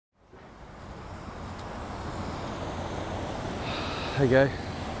There you go.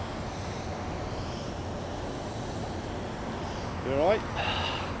 You alright?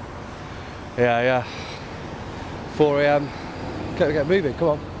 Yeah. 4 AM. Get moving, come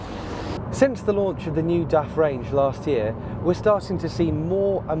on. Since the launch of the new DAF range last year, we're starting to see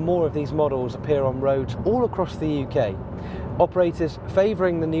more and more of these models appear on roads all across the UK. Operators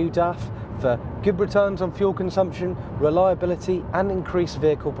favouring the new DAF for good returns on fuel consumption, reliability and increased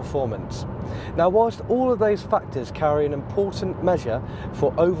vehicle performance. Now, whilst all of those factors carry an important measure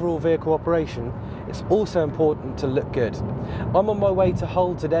for overall vehicle operation, it's also important to look good. I'm on my way to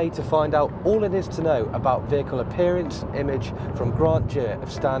Hull today to find out all it is to know about vehicle appearance and image from Grant Jewitt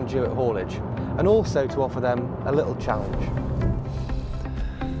of Stan Jewitt Haulage, and also to offer them a little challenge.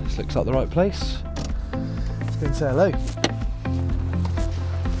 This looks like the right place. Let's go and say hello.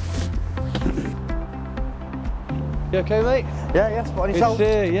 You okay, mate? Yeah, spot on yourself.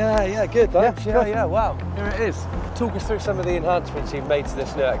 Yeah, good, thanks. Yeah, Yeah, wow. Here it is. Talk us through some of the enhancements you've made to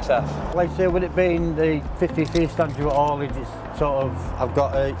this new XF. Like I say, with it being the 53 Stan Jewitt Haulage, it's sort of, I've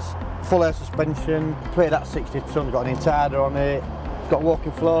got it's full air suspension, plated at 60 tonnes, got an intarder on it, it's got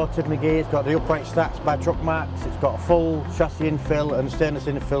walking floor, tipping gear, it's got the upright stacks by Truck Max, it's got a full chassis infill and stainless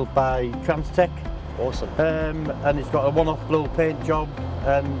infill by Transtech. Awesome. And it's got a one-off blue paint job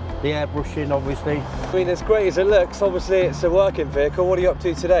and the airbrushing, obviously. I mean, as great as it looks, obviously it's a working vehicle. What are you up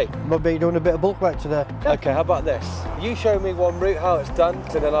to today? We'll be doing a bit of bulk work today. Okay, how about this? You show me one route, how it's done,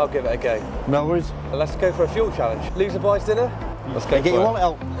 and then I'll give it a go. No worries. And let's go for a fuel challenge. Loser buys dinner? Let's go. Get your wallet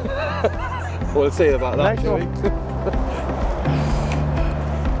out. We'll see about that, Nice shall we? one.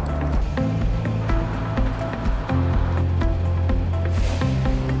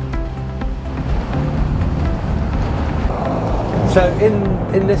 So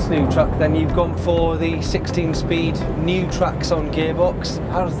in this new truck then you've gone for the 16-speed new Traxxon gearbox.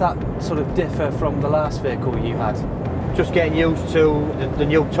 How does that sort of differ from the last vehicle you had? Just getting used to the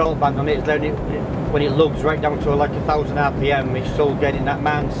new throttle band on it, when it lugs right down to like 1000 RPM, it's still getting that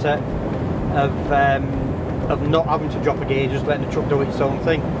mindset of not having to drop a gear, just letting the truck do its own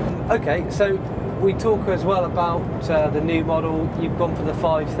thing. Okay, so we talk as well about the new model. You've gone for the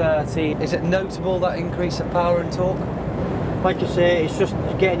 530. Is it notable, that increase of power and torque? Like I say, it's just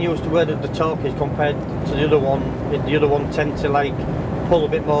getting used to where the torque is compared to the other one. The other one tends to like pull a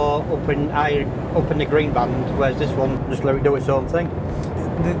bit more up in the green band, whereas this one just let it do its own thing.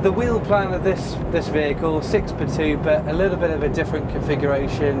 The wheel plan of this vehicle, 6x2, but a little bit of a different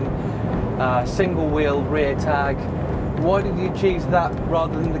configuration, single wheel rear tag. Why did you choose that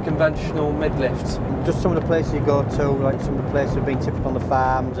rather than the conventional mid-lift? Just some of the places you go to, like some of the places have been typical on the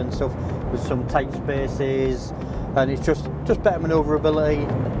farms and stuff, with some tight spaces, and it's just better manoeuvrability.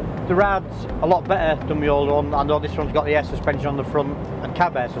 The rad's a lot better than the old one. I know this one's got the air suspension on the front and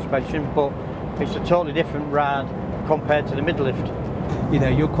cab air suspension, but it's a totally different rad compared to the mid-lift. You know,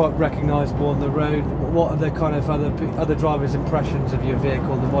 you're quite recognisable on the road. What are the kind of other drivers' impressions of your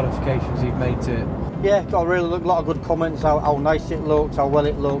vehicle, the modifications you've made to it? Yeah, got a lot of good comments, how nice it looks, how well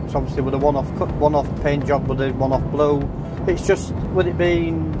it looks, obviously with a one-off paint job with a one-off blue. It's just, with it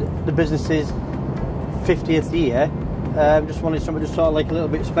being the business's 50th year, just wanted something just sort of like a little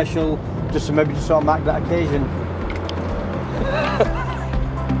bit special, just to maybe just sort of mark that occasion.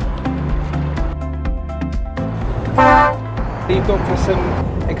 You've gone for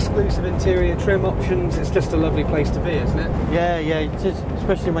some exclusive interior trim options. It's just a lovely place to be, isn't it? Yeah, it is,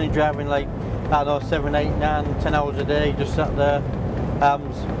 especially when you're driving like, I don't know, 7, 8, 9, 10 hours a day, just sat there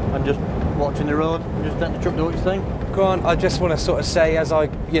and just watching the road and just letting the truck do its thing. Grant, I just want to sort of say, as I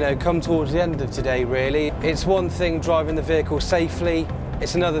come towards the end of today really, it's one thing driving the vehicle safely,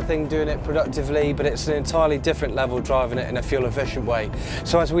 it's another thing doing it productively, but it's an entirely different level driving it in a fuel efficient way.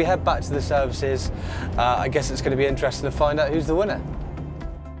 So as we head back to the services, I guess it's going to be interesting to find out who's the winner.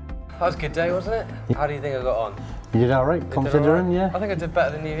 That was a good day, wasn't it? How do you think I got on? You did alright, considering, yeah. I think I did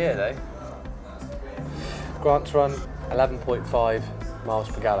better than you here though. Grant's run 11.5 miles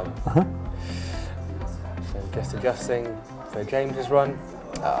per gallon. So just adjusting for James's run,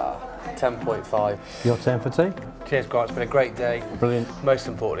 10.5. Your turn for tea? Cheers, Grant, it's been a great day. Brilliant. Most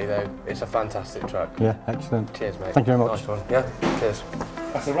importantly though, it's a fantastic truck. Yeah, excellent. Cheers, mate. Thank you very much. Nice one. Yeah, cheers.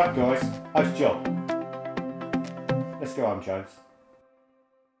 That's a wrap, guys. Nice job. Let's go home, James.